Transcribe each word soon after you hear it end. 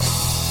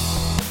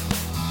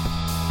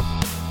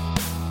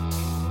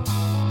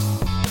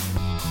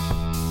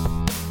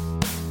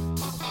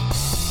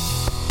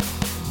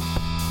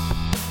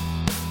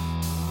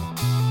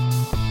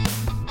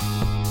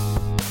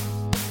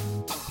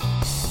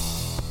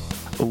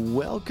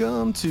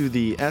Welcome to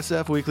the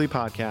SF Weekly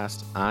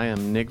Podcast. I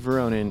am Nick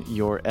Veronin,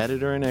 your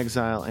editor in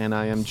exile, and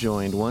I am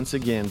joined once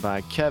again by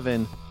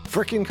Kevin.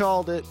 Frickin'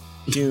 called it,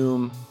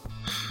 Hume.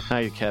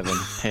 Hi, Kevin.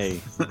 Hey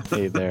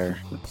there.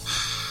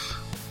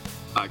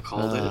 I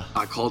called it.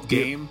 I called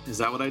game. Is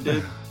that what I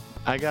did?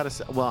 I gotta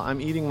say, well,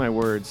 I'm eating my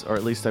words, or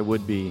at least I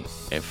would be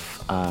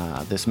if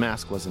this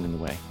mask wasn't in the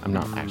way. I'm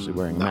not actually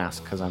wearing a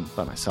mask because I'm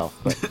by myself.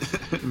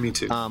 But Me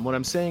too. what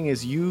I'm saying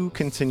is you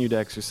continue to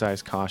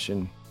exercise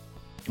caution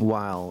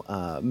while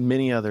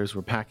many others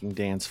were packing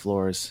dance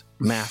floors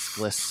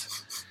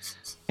maskless.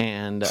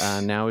 And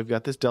now we've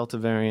got this Delta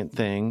variant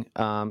thing.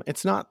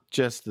 It's not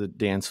just the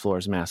dance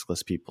floors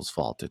maskless people's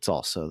fault. It's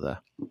also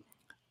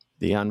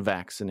the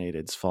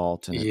unvaccinated's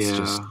fault. And it's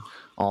just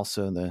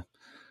also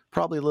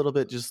probably a little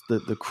bit just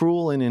the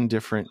cruel and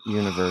indifferent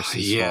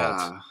universe's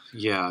fault.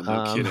 Yeah,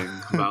 no kidding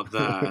about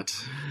that.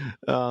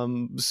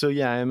 So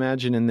yeah, I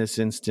imagine in this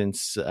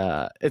instance,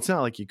 it's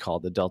not like you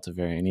called the Delta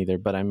variant either,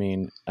 but I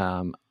mean,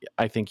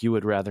 I think you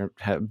would rather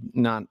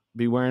not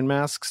be wearing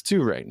masks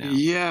too right now.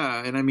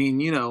 Yeah, and I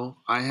mean,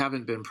 I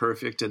haven't been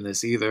perfect in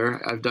this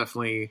either. I've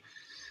definitely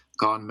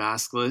gone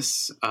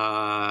maskless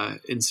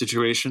in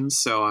situations,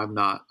 so I'm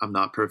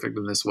not perfect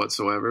in this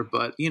whatsoever.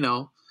 But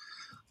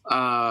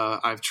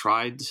I've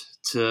tried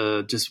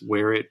to just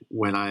wear it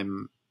when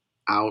I'm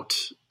out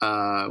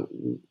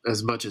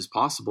as much as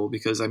possible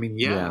because I mean,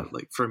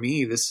 like for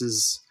me, this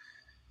has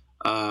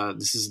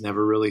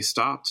never really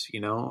stopped.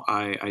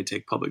 I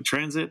take public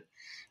transit,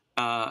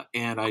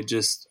 and I've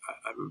just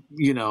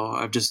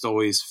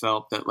always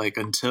felt that like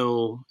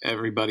until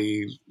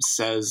everybody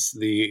says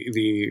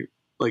the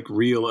like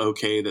real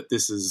okay that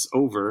this is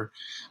over,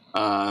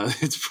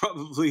 it's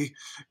probably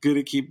going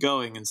to keep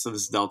going. And so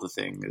this Delta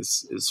thing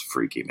is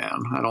freaky,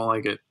 man. I don't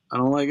like it. I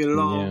don't like it at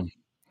all. Yeah.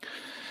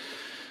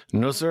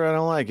 No, sir, I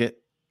don't like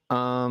it.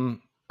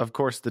 Of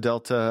course, the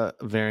Delta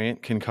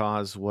variant can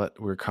cause what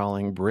we're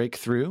calling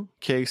breakthrough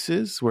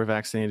cases where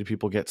vaccinated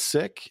people get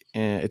sick.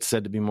 And it's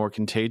said to be more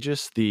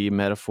contagious. The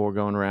metaphor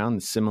going around,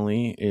 the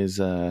simile,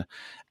 is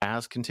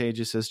as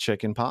contagious as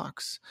chicken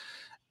pox.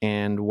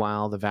 And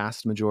while the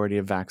vast majority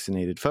of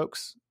vaccinated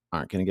folks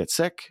aren't going to get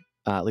sick,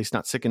 at least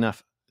not sick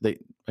enough, I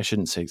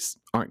shouldn't say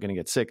aren't going to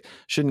get sick,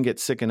 shouldn't get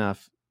sick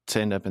enough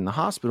to end up in the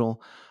hospital,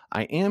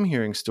 I am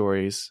hearing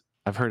stories,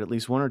 I've heard at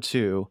least one or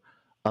two,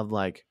 of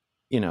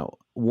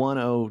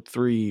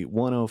 103,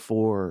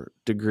 104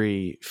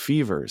 degree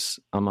fevers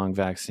among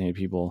vaccinated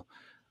people.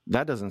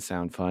 That doesn't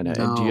sound fun.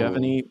 No. Do you have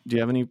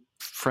any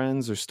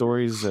friends or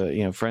stories,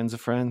 friends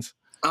of friends?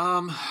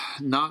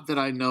 Not that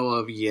I know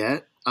of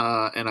yet.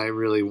 And I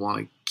really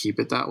want to keep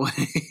it that way.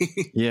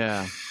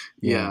 Yeah.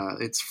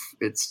 It's,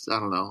 I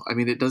don't know. I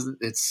mean,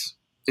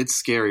 it's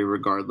scary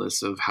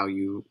regardless of how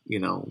you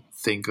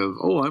think of,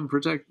 I'm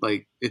protected.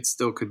 Like it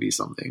still could be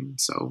something.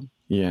 So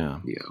yeah.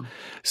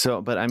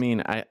 So, but I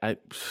mean, I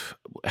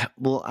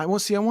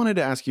wanted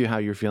to ask you how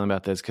you're feeling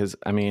about this. Cause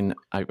I mean,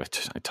 I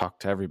talk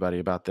to everybody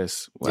about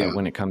this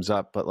when it comes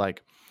up, but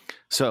like,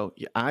 so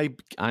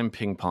I'm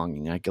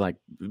ping-ponging. I like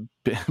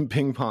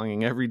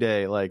ping-ponging every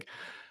day. Like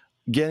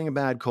getting a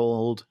bad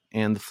cold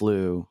and the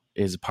flu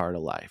is a part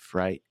of life,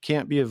 right?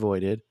 Can't be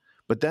avoided.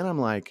 But then I'm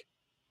like,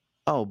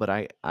 but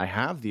I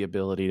have the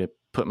ability to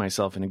put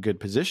myself in a good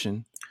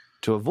position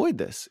to avoid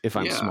this if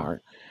I'm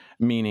smart,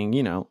 meaning,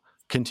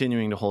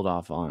 continuing to hold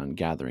off on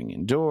gathering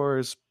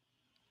indoors,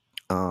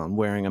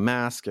 wearing a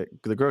mask at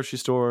the grocery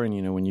store.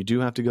 And, when you do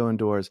have to go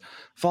indoors,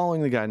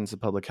 following the guidance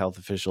of public health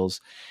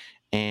officials.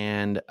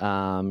 And,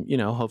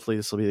 hopefully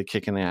this will be the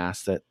kick in the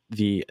ass that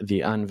the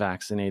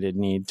unvaccinated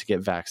need to get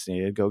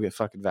vaccinated, go get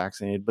fucking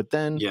vaccinated. But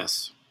then,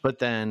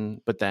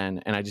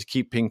 and I just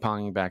keep ping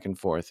ponging back and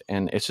forth.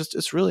 And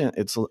it's an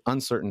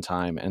uncertain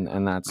time.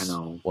 And that's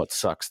what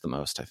sucks the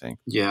most, I think.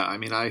 Yeah. I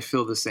mean, I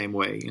feel the same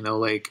way,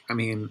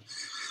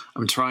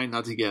 I'm trying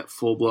not to get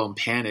full blown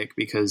panic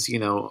because,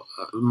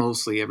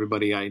 mostly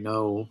everybody I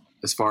know,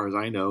 as far as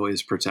I know,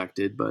 is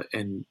protected,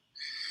 and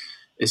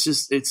it's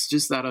just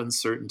that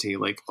uncertainty.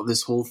 Like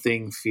this whole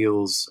thing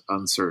feels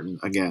uncertain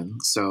again.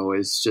 So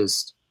it's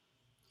just,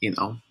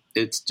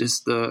 it's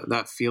just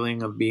that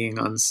feeling of being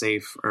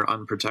unsafe or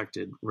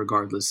unprotected,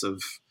 regardless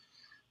of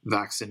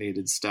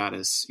vaccinated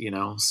status,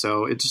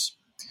 so it's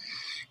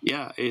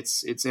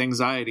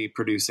anxiety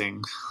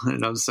producing,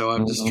 so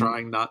I'm just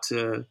trying not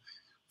to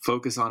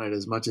focus on it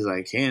as much as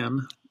I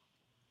can.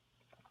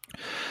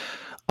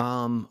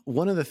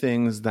 One of the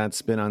things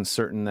that's been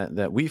uncertain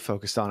that we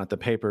focused on at the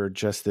paper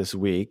just this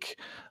week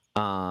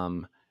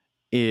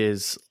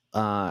is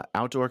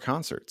outdoor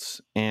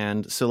concerts.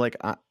 And so we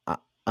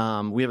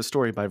have a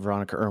story by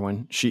Veronica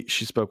Irwin. She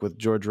spoke with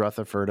George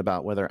Rutherford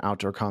about whether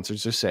outdoor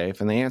concerts are safe.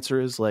 And the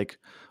answer is I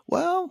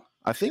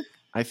think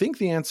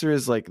the answer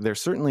is they're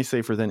certainly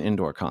safer than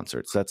indoor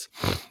concerts. That's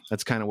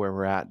kind of where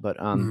we're at. But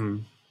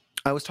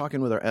I was talking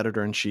with our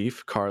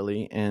editor-in-chief,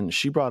 Carly, and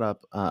she brought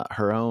up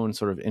her own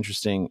sort of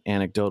interesting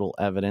anecdotal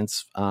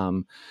evidence,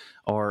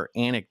 or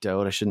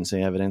anecdote, I shouldn't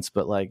say evidence,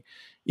 but a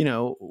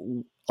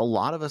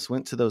lot of us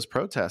went to those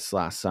protests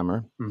last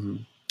summer.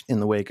 in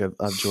the wake of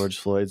George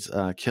Floyd's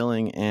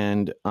killing.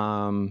 And,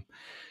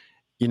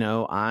 you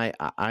know,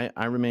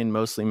 I remained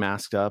mostly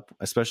masked up,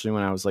 especially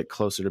when I was like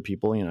closer to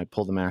people. You know, I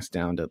pulled the mask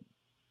down to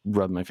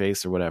rub my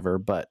face or whatever,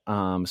 but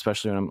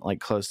especially when I'm like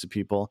close to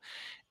people.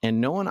 And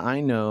no one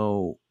I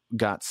know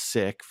got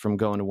sick from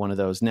going to one of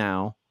those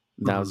now.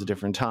 That was a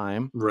different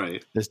time.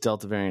 Right. This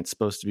Delta variant's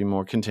supposed to be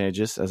more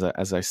contagious,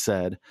 as I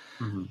said.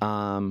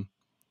 And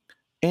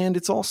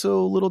it's also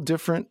a little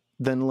different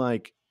than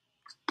like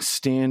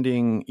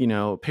standing, you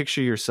know,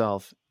 picture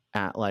yourself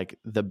at like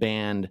the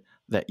band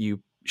that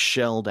you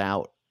shelled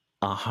out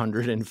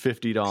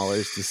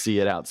 $150 to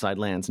see at Outside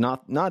Lands.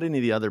 Not any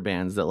of the other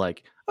bands that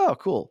like, oh,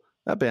 cool,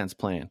 that band's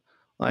playing.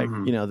 Like,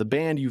 you know, the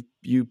band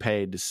you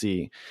paid to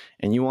see,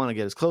 and you want to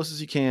get as close as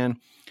you can,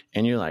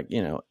 and you're like,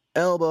 you know,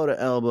 elbow to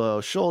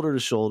elbow, shoulder to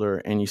shoulder,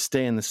 and you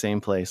stay in the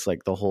same place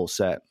like the whole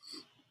set.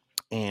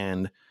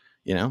 And,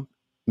 you know,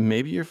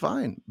 maybe you're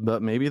fine,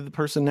 but maybe the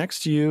person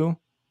next to you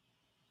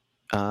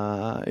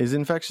is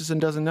infectious and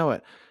doesn't know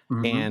it.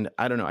 And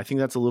I don't know. I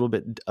think that's a little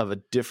bit of a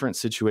different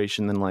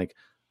situation than like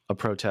a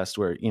protest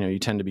where, you know, you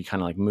tend to be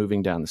kind of like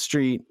moving down the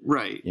street.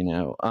 Right. You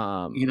know,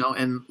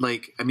 and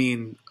like, I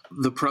mean,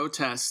 the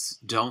protests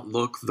don't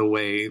look the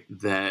way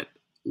that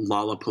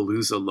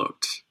Lollapalooza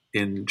looked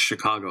in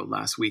Chicago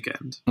last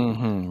weekend.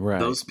 Right.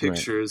 Those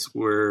pictures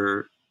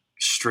were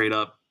straight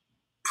up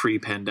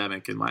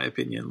pre-pandemic, in my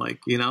opinion. Like,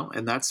 you know,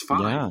 and that's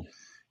fine. Yeah.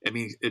 I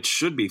mean, it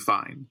should be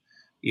fine.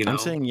 You know, I'm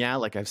saying, yeah,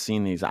 like I've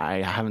seen these.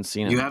 I haven't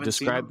seen it. You haven't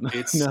seen them?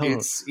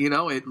 It's, you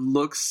know, it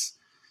looks,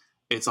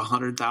 it's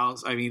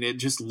 100,000. I mean, it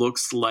just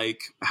looks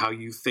like how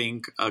you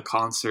think a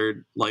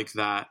concert like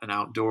that, an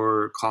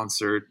outdoor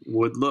concert,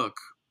 would look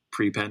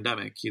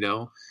pre-pandemic, you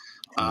know?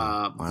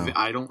 Wow.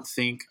 I don't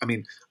think, I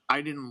mean,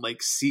 I didn't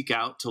like seek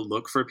out to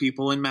look for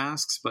people in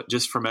masks, but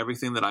just from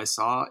everything that I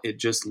saw, it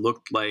just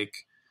looked like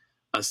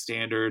a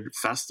standard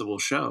festival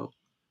show.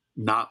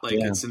 Not like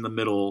it's in the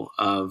middle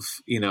of,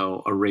 you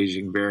know, a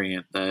raging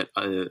variant that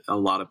a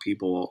lot of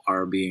people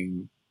are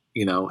being,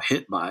 you know,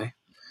 hit by.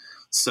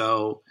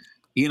 So,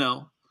 you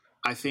know,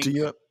 I think.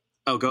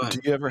 Oh, go ahead. Do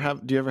you ever have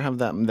that?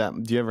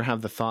 Do you ever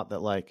have the thought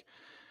that like,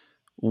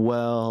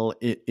 well,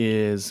 it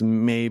is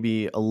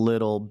maybe a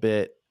little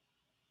bit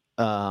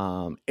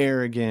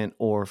arrogant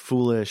or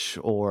foolish,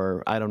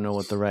 or I don't know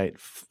what the right,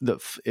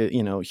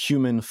 you know,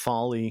 human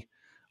folly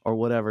or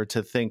whatever,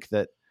 to think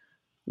that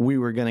we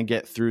were going to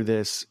get through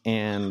this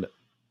and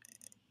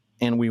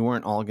we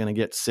weren't all going to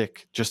get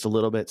sick just a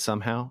little bit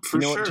somehow. For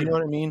sure. Do you know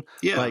what I mean?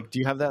 Yeah. Like, do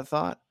you have that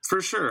thought?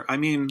 For sure. I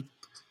mean,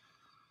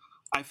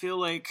 I feel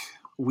like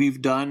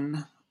we've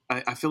done,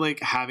 I feel like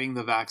having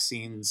the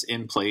vaccines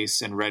in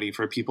place and ready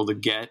for people to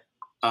get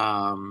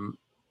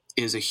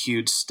is a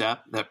huge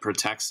step that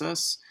protects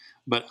us.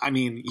 But I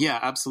mean, yeah,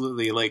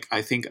 absolutely. Like,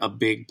 I think a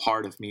big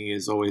part of me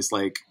is always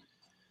like,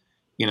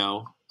 you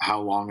know, how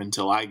long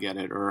until I get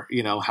it, or,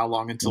 you know, how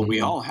long until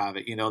we all have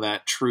it, you know,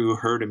 that true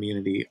herd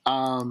immunity.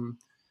 But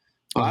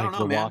like I don't know,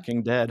 The man.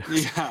 Walking Dead.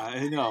 Yeah,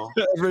 I know.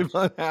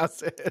 Everyone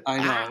has it. I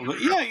know.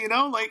 But yeah, you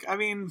know, like, I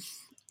mean,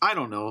 I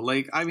don't know.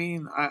 Like, I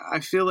mean,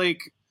 I feel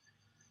like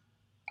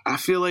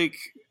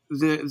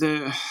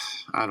the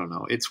I don't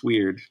know. It's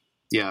weird.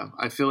 Yeah.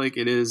 I feel like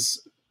it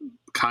is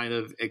kind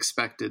of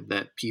expected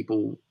that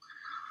people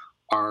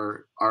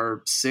are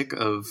sick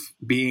of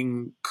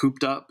being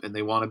cooped up and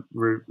they want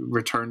to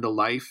return to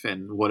life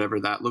and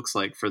whatever that looks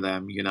like for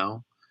them, you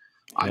know.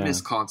 I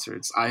miss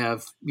concerts. I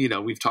have, you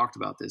know, we've talked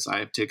about this. I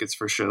have tickets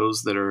for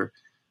shows that are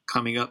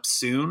coming up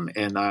soon,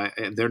 and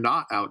they're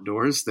not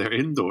outdoors, they're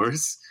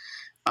indoors.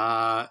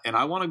 And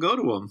I want to go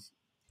to them,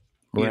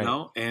 you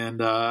know,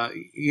 and,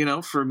 you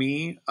know, for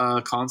me,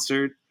 a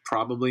concert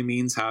probably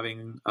means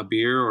having a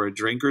beer or a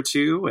drink or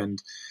two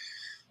and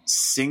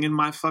singing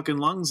my fucking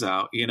lungs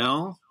out, you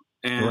know?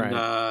 And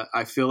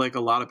I feel like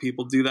a lot of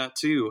people do that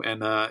too.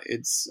 And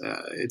it's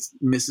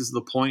misses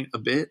the point a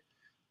bit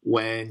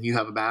when you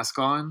have a mask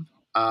on.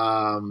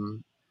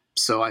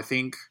 So I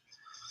think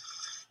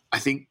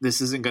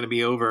this isn't going to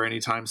be over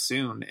anytime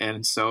soon.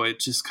 And so it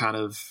just kind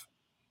of,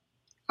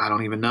 I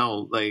don't even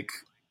know, like,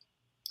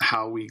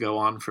 how we go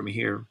on from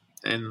here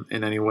in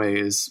any way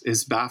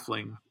is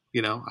baffling.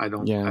 You know, I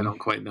don't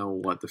quite know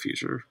what the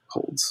future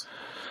holds.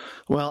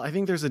 Well, I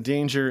think there's a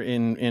danger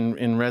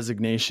in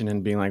resignation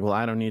and being like, well,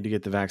 I don't need to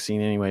get the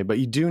vaccine anyway, but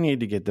you do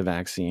need to get the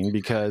vaccine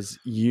because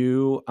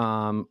you're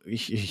going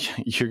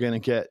to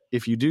get,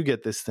 if you do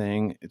get this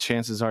thing,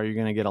 chances are you're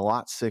going to get a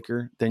lot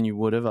sicker than you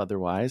would have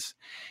otherwise.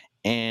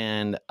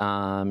 And,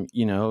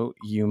 you know,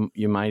 you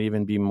might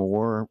even be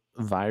more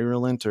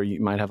virulent, or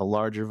you might have a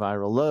larger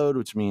viral load,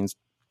 which means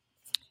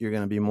you're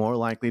going to be more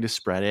likely to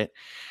spread it.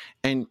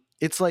 And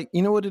it's like,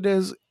 you know what it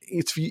is?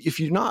 It's if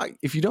you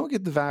don't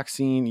get the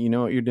vaccine, you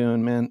know what you're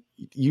doing, man.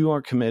 You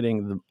are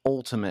committing the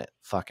ultimate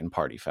fucking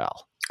party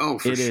foul. Oh,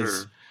 for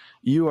sure.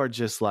 You are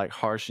just like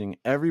harshing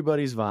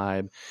everybody's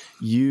vibe.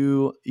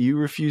 You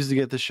refuse to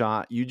get the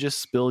shot. You just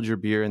spilled your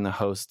beer in the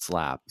host's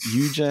lap.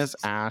 You just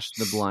ashed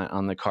the blunt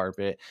on the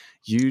carpet.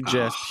 You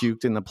just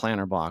puked in the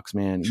planter box,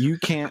 man. You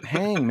can't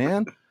hang,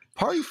 man.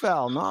 Party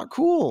foul, not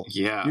cool.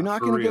 Yeah, you're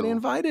not going to get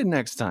invited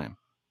next time.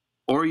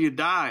 Or you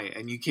die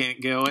and you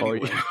can't go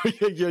anywhere.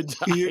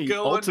 You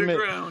go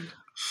underground.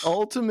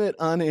 Ultimate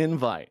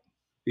uninvite.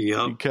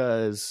 Yep.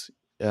 Because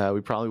we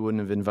probably wouldn't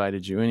have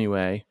invited you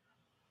anyway,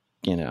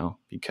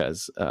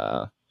 because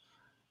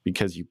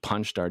you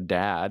punched our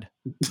dad.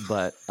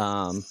 But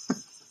but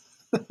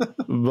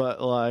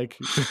like,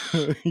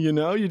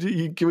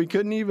 we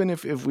couldn't even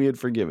if we had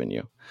forgiven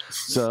you.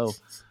 So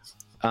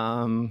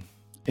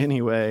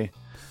anyway,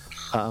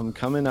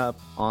 coming up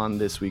on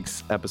this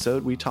week's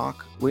episode, we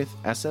talk with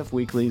SF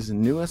Weekly's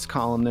newest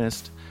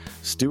columnist,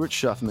 Stuart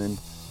Schuffman,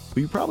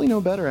 who you probably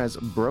know better as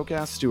Broke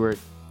Ass Stuart.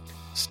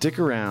 Stick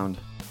around.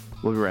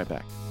 We'll be right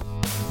back.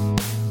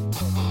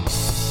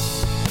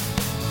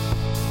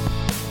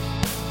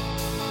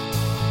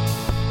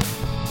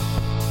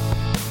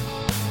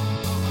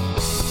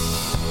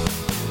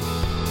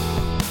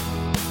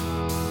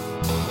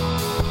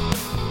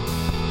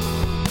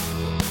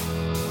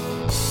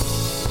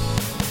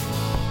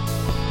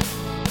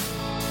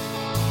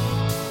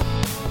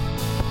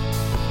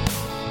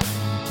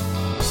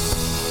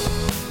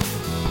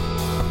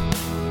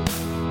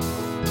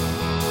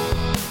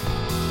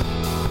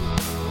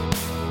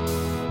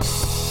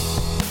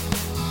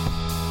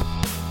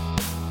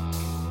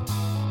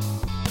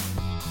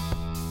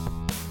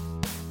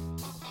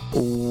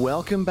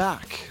 Welcome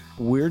back.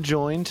 We're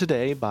joined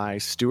today by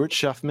Stuart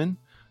Schuffman,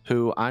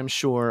 who I'm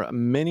sure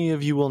many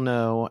of you will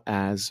know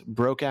as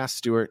Broke Ass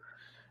Stuart,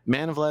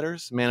 man of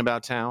letters, man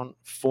about town,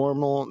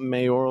 formal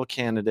mayoral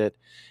candidate,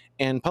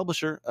 and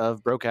publisher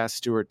of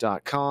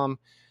BrokeAssStuart.com.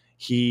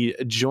 He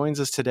joins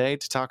us today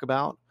to talk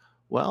about,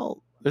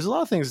 well, there's a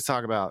lot of things to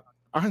talk about,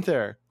 aren't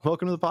there?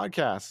 Welcome to the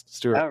podcast,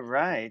 Stuart. All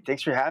right.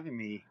 Thanks for having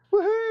me.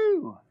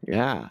 Woohoo!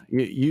 Yeah,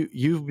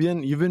 you've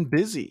been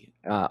busy.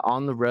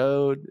 On the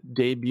road,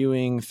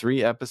 debuting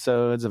 3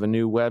 episodes of a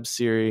new web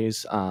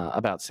series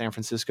about San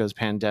Francisco's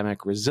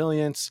pandemic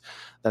resilience.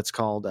 That's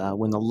called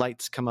When the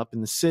Lights Come Up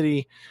in the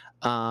City,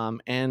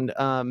 and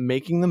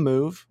making the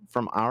move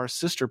from our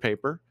sister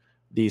paper,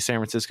 the San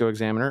Francisco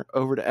Examiner,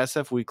 over to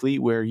SF Weekly,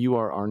 where you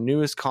are our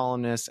newest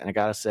columnist. And I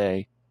got to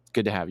say,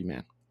 good to have you,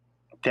 man.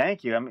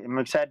 Thank you. I'm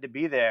excited to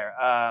be there.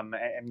 I'm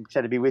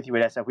excited to be with you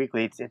at SF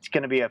Weekly. It's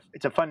going to be a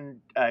fun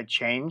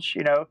change.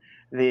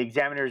 The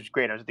Examiner is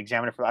great. I was at the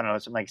Examiner for,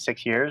 something like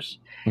 6 years.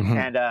 Mm-hmm.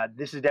 And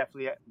this is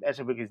definitely,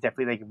 SF Weekly is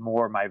definitely like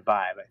more my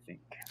vibe, I think.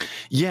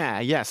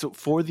 Yeah. So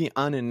for the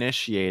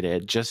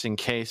uninitiated, just in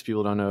case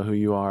people don't know who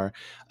you are,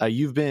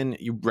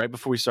 right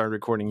before we started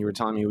recording, you were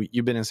telling me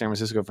you've been in San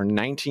Francisco for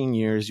 19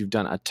 years. You've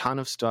done a ton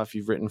of stuff.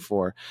 You've written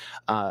for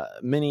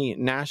many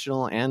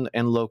national and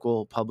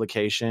local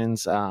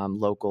publications,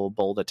 local,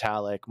 bold,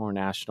 italic, more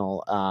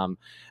national.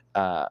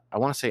 I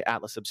want to say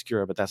Atlas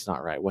Obscura, but that's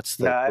not right. What's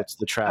the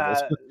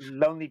travel?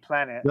 Lonely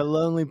Planet. The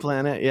Lonely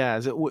Planet.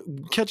 Yeah.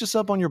 Catch us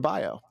up on your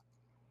bio.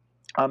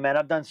 Oh man,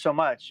 I've done so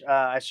much.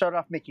 I started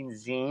off making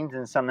zines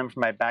and some of them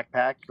from my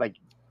backpack.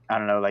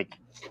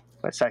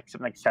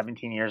 Something like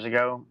 17 years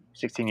ago,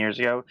 16 years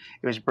ago.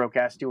 It was Broke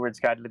Ass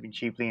Stuart's Guide to Living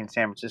Cheaply in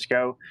San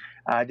Francisco.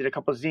 I did a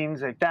couple of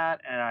zines like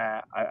that, and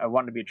I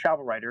wanted to be a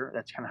travel writer.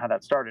 That's kind of how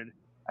that started.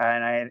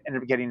 And I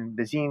ended up getting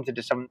the zines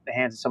into the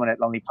hands of someone at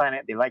Lonely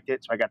Planet. They liked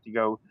it, so I got to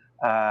go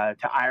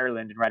to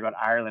Ireland and write about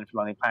Ireland for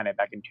Lonely Planet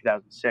back in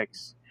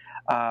 2006.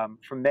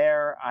 From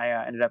there,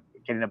 I ended up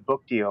getting a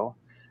book deal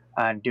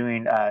and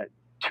doing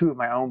 2 of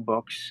my own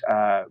books,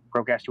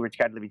 Broke Ass Stuart's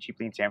Guide to Living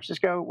Cheaply in San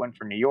Francisco, one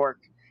for New York,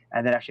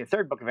 and then actually a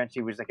third book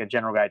eventually was like a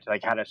general guide to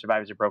like how to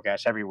survive as a broke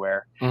ass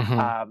everywhere.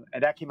 Mm-hmm.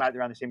 And that came out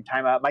around the same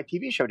time my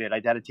TV show did. I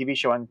did a TV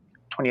show in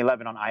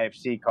 2011 on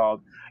IFC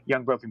called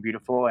Young, Broke, and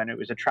Beautiful, and it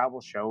was a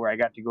travel show where I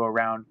got to go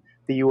around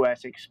the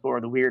U.S.,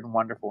 explore the weird and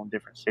wonderful in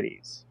different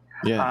cities.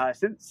 Yeah.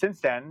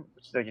 Since then,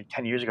 which is like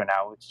 10 years ago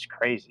now, which is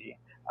crazy,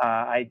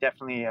 I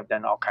definitely have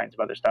done all kinds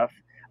of other stuff.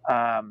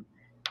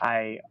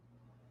 I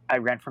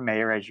ran for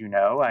mayor, as you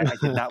know. I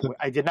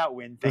did not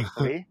win,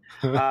 thankfully.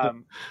 A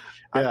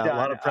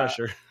lot of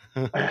pressure.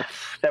 That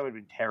would have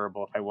been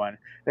terrible if I won.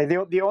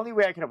 The only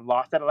way I could have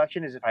lost that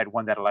election is if I had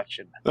won that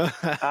election.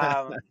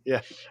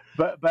 Yeah.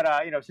 But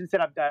since then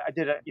I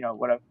did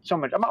so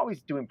much. I'm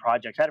always doing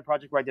projects. I had a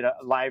project where I did a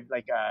live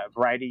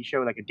variety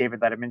show, like a David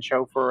Letterman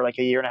show for like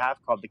a year and a half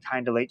called The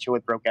Kinda Late Show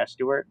with Broke Ass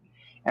Stuart,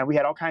 and we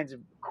had all kinds of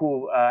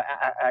cool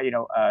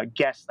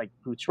guests like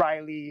Boots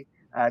Riley,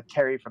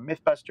 Terry from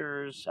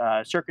Mythbusters,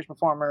 circus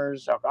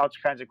performers, all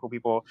kinds of cool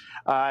people.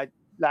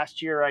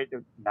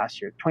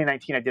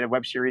 2019, I did a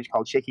web series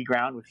called Shaky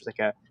Ground, which was like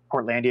a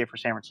Portlandia for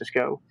San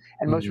Francisco.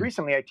 And most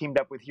recently, I teamed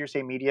up with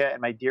Hearsay Media and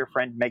my dear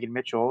friend Megan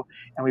Mitchell,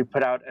 and we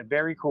put out a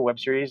very cool web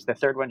series. The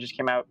third one just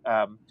came out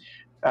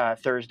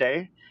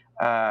Thursday.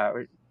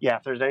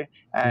 Thursday,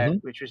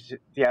 which was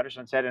The Outer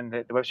Sunset, and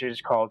the web series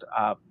is called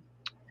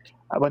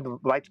When the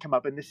Lights Come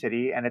Up in the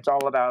City, and it's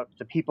all about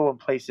the people and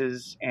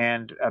places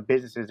and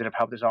businesses that have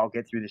helped us all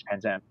get through this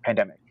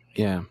pandemic.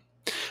 Yeah.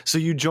 So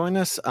you join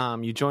us.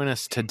 You join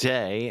us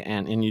today,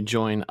 and you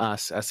join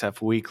us,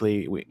 SF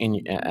Weekly,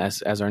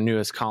 as our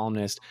newest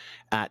columnist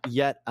at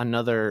yet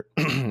another,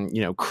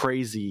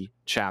 crazy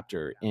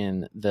chapter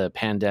in the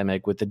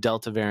pandemic with the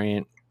Delta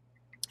variant.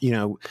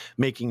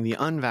 Making the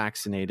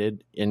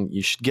unvaccinated, and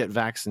you should get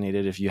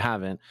vaccinated if you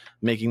haven't,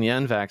 making the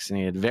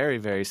unvaccinated very,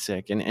 very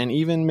sick, and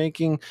even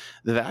making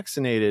the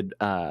vaccinated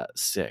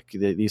sick.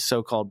 These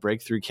so-called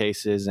breakthrough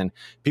cases, and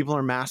people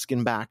are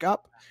masking back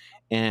up.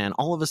 And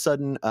all of a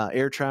sudden,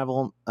 air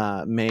travel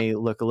may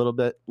look a little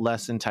bit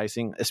less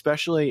enticing,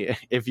 especially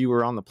if you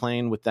were on the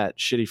plane with that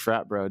shitty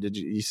frat bro. Did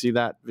you see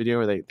that video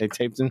where they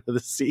taped him to the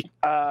seat?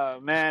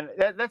 Man,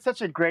 that's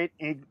such a great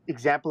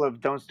example of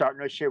don't start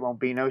no shit, won't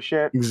be no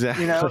shit.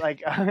 Exactly.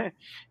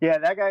 Yeah,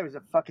 that guy was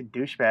a fucking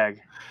douchebag.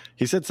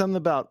 He said something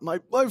about my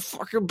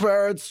fucking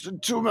parents,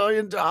 $2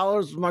 million,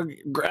 my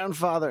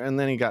grandfather, and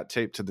then he got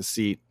taped to the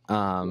seat.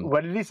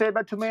 What did he say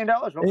about $2 million?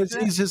 What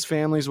was his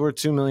family's worth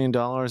 $2 million.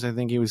 I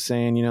think he was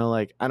saying,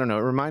 I don't know.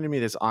 It reminded me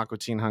of this Aqua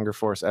Teen Hunger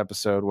Force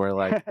episode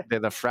where they're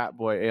the frat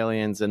boy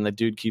aliens, and the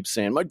dude keeps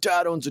saying, "My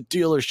dad owns a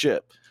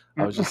dealership."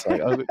 I was just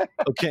like,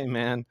 okay,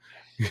 man.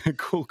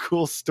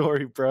 cool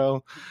story,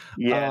 bro.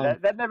 Yeah,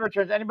 that never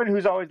turns. Anybody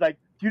who's always like,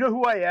 "Do you know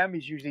who I am?"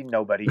 He's usually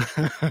nobody.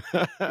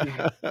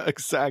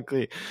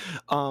 Exactly.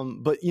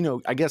 But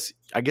I guess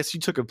you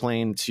took a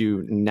plane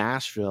to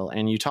Nashville,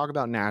 and you talk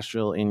about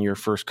Nashville in your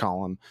first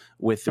column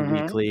with the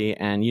Weekly,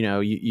 and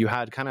you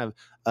had kind of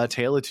a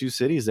tale of two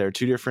cities there,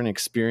 two different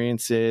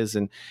experiences,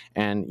 and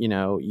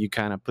you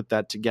kind of put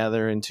that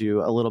together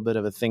into a little bit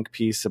of a think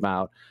piece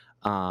about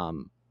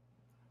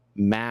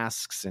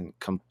masks and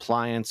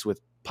compliance with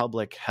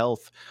public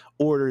health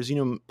orders.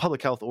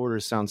 Public health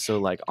orders sound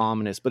so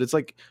ominous, but it's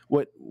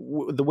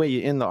the way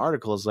you end the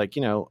article is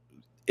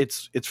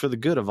it's for the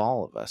good of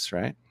all of us,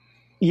 right?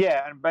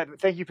 Yeah,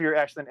 but thank you for your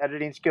excellent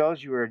editing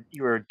skills. You were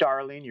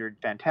darling. You're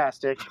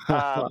fantastic.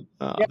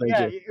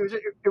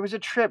 It was a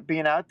trip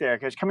being out there,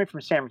 because coming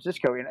from San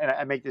Francisco, and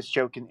I make this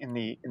joke in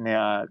the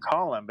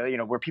column, but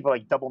where people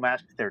double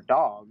mask with their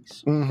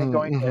dogs, and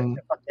going to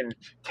fucking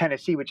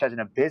Tennessee, which has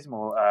an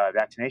abysmal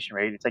vaccination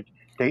rate. It's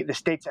the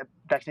state's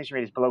vaccination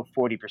rate is below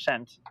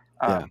 40%.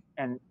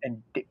 And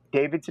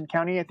Davidson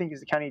County, I think,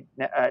 is the county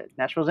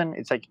Nashville's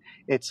in.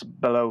 It's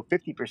below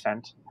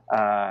 50%.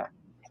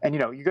 And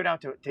you go down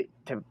to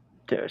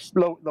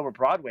Lower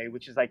Broadway,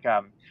 which is like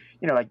the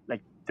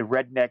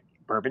redneck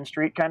Bourbon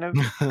Street kind of,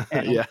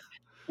 and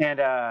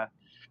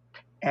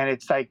and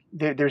it's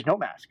there's no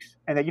masks,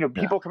 and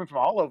people coming from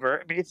all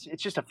over. I mean, it's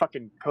just a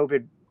fucking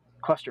COVID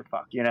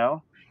clusterfuck, and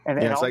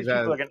it's all these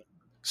people are gonna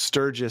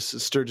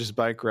Sturgis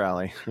bike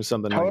rally or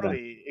something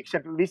totally.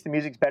 Except at least the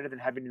music's better than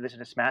having to listen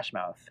to Smash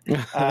Mouth.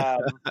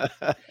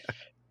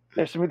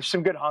 There's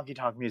some good honky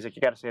tonk music.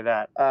 You got to say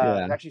that.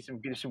 There's actually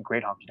some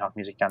great honky tonk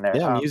music down there.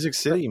 Yeah, Music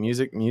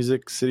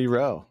City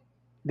Row.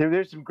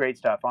 There's some great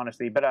stuff,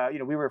 honestly. But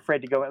we were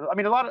afraid to go. I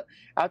mean, a lot of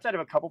outside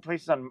of a couple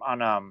places on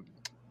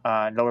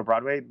Lower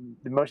Broadway,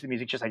 most of the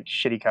music just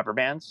shitty cover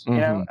bands,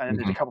 And then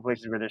there's a couple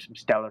places where there's some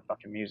stellar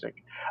fucking music.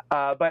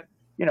 But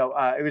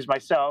it was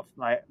myself,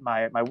 my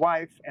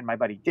wife, and my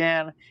buddy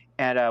Dan,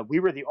 and we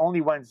were the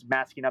only ones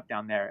masking up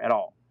down there at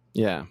all.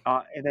 Yeah.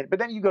 But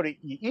then you go to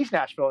East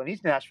Nashville, and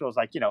East Nashville is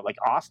like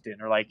Austin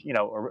or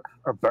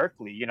or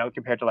Berkeley,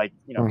 compared to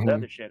the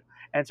other shit.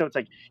 And so it's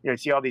you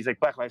see all these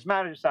Black Lives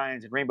Matter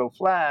signs and rainbow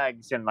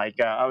flags, and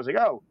I was like,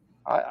 oh,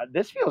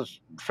 this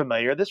feels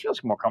familiar. This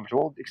feels more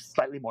comfortable. It's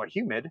slightly more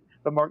humid,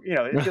 but more,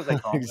 it feels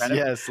like home.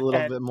 Yes, a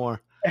little bit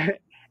more.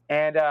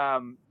 And I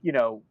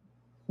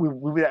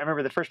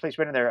remember the first place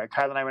we went in there,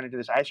 Kyle and I went into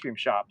this ice cream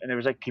shop, and there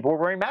was people were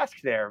wearing masks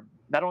there.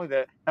 Not only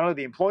the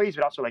employees,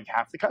 but also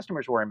half the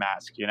customers were wearing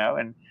masks,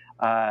 And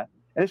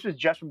this was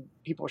just when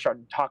people were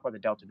starting to talk about the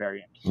Delta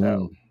variant.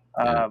 So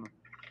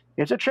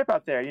it's a trip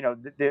out there.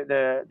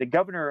 The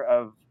governor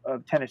of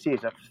Tennessee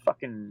is a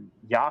fucking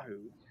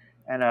yahoo,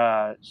 and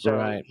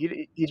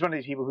he's one of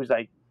these people who's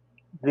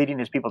leading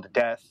his people to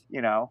death.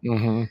 So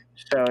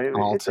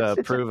all to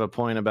prove a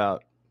point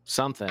about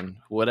something,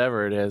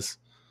 whatever it is.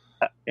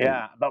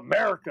 About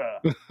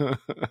America.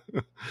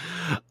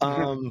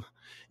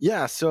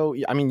 So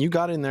I mean, you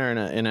got in there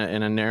in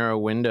a narrow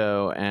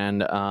window, and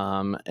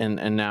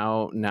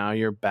now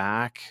you're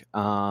back,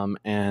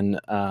 and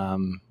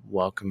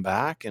welcome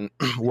back, and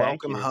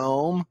welcome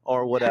home,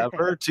 or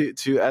whatever to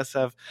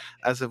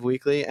SF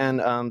Weekly.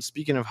 And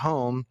speaking of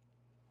home,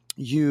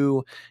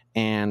 you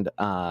and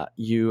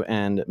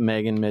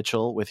Megan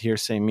Mitchell with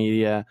Hearsay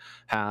Media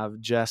have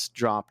just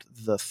dropped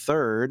the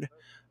third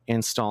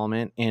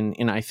installment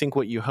in I think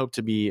what you hope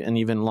to be an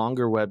even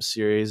longer web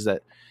series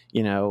that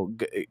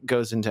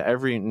goes into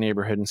every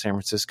neighborhood in San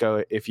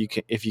Francisco if you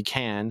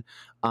can,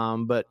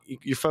 but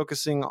you're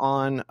focusing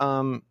on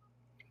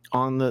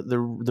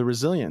the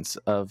resilience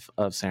of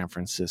San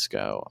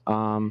Francisco.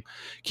 Can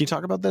you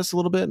talk about this a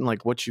little bit and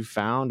what you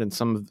found and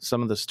some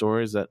of the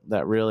stories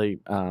that really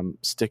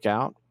stick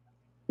out?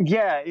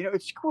 Yeah,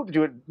 it's cool to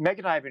do it. Meg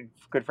and I have been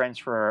good friends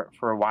for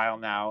a while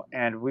now,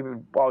 and we've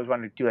always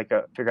wanted to do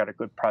figure out a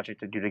good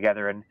project to do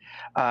together. And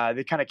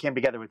they kind of came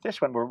together with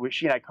this one where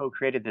she and I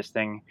co-created this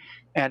thing,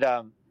 and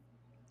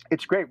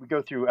it's great. We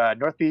go through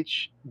North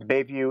Beach, the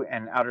Bayview,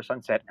 and Outer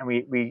Sunset, and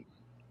we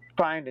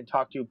find and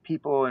talk to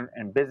people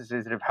and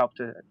businesses that have helped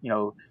to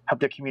help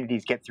their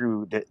communities get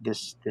through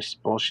this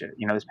bullshit,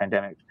 this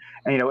pandemic.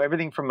 And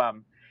everything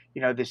from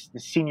this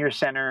senior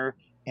center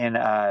in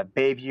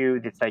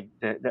Bayview, that's like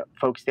the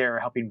folks there are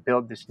helping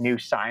build this new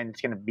sign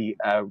that's going to be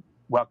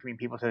welcoming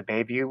people to the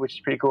Bayview, which is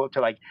pretty cool, to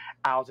like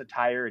Al's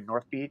Attire in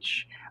North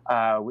Beach.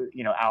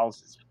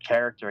 Al's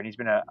character, and he's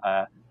been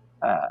a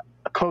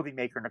clothing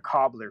maker and a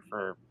cobbler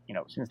for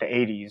since the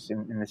 80s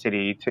in the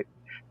city, to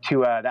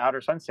the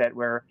Outer Sunset,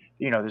 where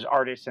there's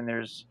artists and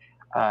there's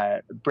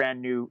brand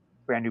new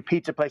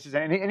pizza places,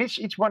 and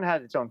each one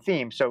has its own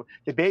theme. So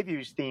the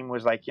Bayview's theme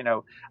was like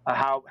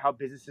how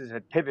businesses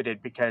had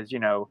pivoted, because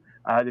the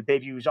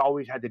Bayview's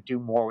always had to do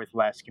more with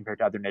less compared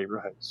to other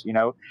neighborhoods.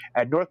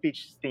 And North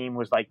Beach's theme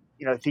was like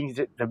things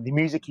that the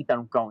music kept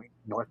on going.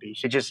 North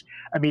Beach, it just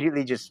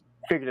immediately just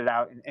figured it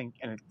out, and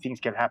things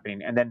kept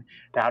happening. And then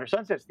the Outer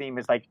Sunset's theme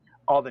is like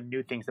all the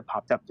new things that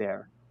popped up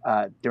there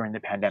during the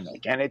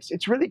pandemic. And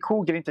it's really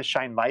cool getting to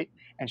shine light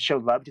and show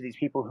love to these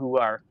people who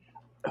are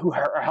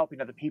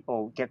helping other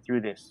people get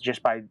through this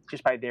just by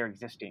their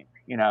existing.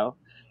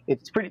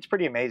 It's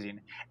pretty amazing.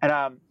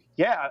 And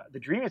the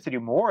dream is to do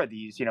more of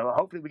these.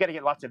 Hopefully we got to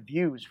get lots of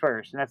views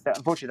first, and that's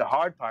unfortunately the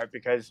hard part,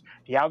 because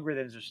the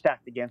algorithms are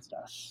stacked against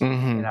us.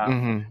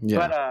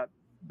 Yeah.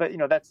 But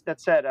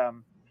that said,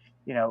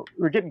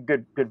 we're getting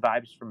good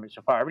vibes from it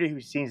so far. Everybody who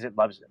sees it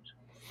loves it.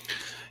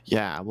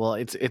 Yeah, well,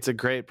 it's a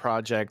great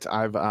project.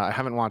 I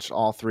haven't watched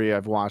all three.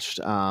 I've watched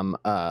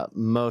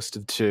most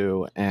of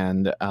two,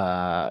 and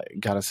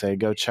gotta say,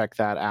 go check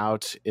that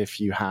out if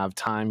you have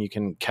time. You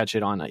can catch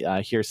it on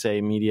Hearsay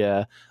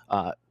Media.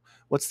 What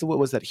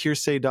was that?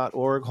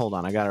 Hearsay.org. Hold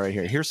on, I got it right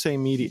here.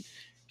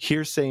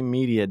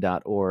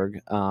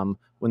 Hearsaymedia.org.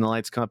 When the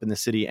lights come up in the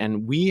city,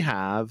 and we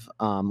have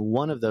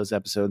one of those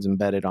episodes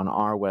embedded on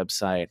our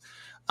website.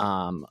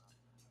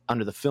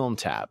 Under the film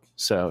tab.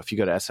 So if you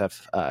go to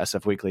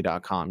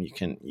sfweekly.com, you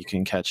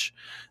can catch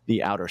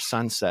the Outer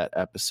Sunset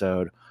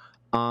episode.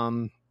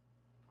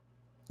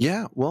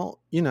 Yeah, well,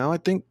 I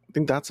think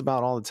that's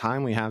about all the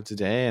time we have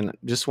today, and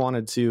just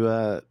wanted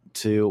to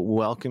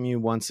welcome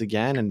you once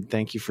again and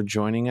thank you for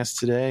joining us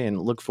today,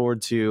 and look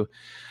forward to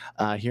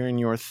hearing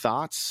your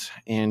thoughts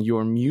and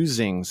your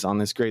musings on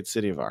this great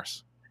city of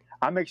ours.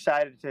 I'm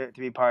excited to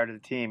be part of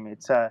the team.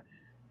 It's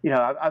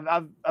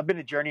I've been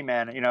a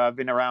journeyman. I've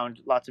been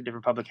around lots of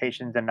different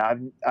publications, and I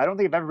don't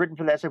think I've ever written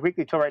for the SF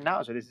Weekly till right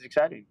now. So this is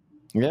exciting.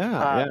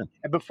 Yeah.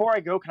 And before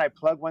I go, can I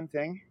plug one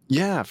thing?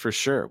 Yeah, for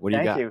sure. What do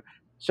you got? Thank you.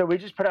 So we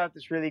just put out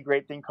this really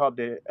great thing called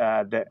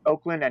the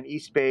Oakland and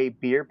East Bay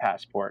Beer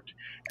Passport,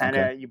 and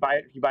Okay. you buy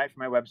it from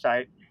my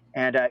website,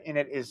 and in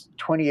it is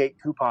 28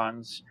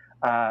 coupons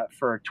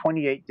for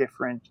 28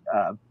 different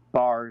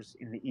bars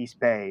in the East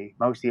Bay,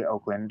 mostly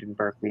Oakland and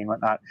Berkeley and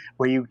whatnot,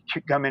 where you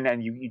come in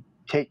and you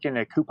take in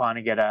a coupon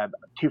and get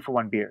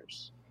 2-for-1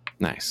 beers.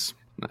 Nice.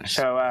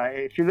 So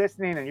if you're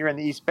listening and you're in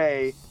the East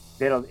Bay,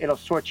 it'll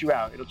sort you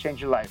out. It'll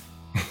change your life,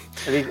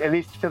 at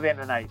least till the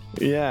end of the night.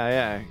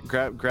 Yeah.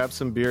 Grab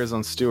some beers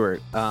on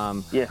Stuart.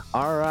 Yeah.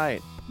 All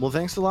right. Well,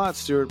 thanks a lot,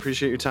 Stuart.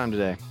 Appreciate your time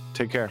today.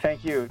 Take care.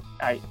 Thank you.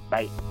 All right.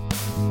 Bye.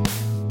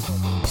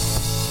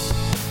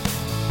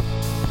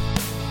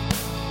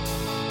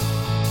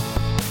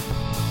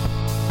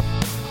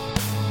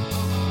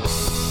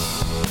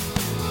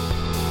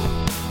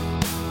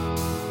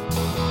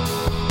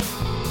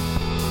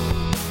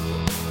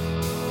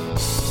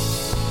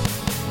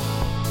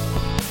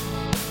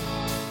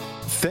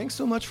 Thanks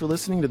so much for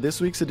listening to this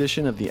week's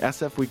edition of the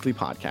SF Weekly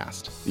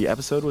Podcast. The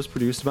episode was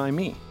produced by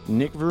me,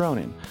 Nick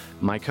Veronin.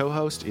 My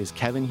co-host is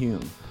Kevin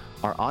Hume.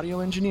 Our audio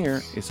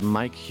engineer is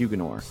Mike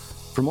Huguenor.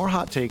 For more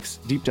hot takes,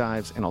 deep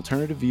dives, and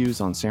alternative views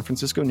on San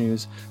Francisco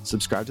news,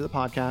 subscribe to the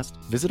podcast,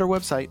 visit our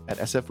website at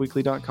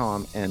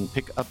sfweekly.com, and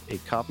pick up a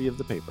copy of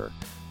the paper.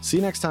 See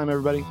you next time,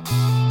 everybody.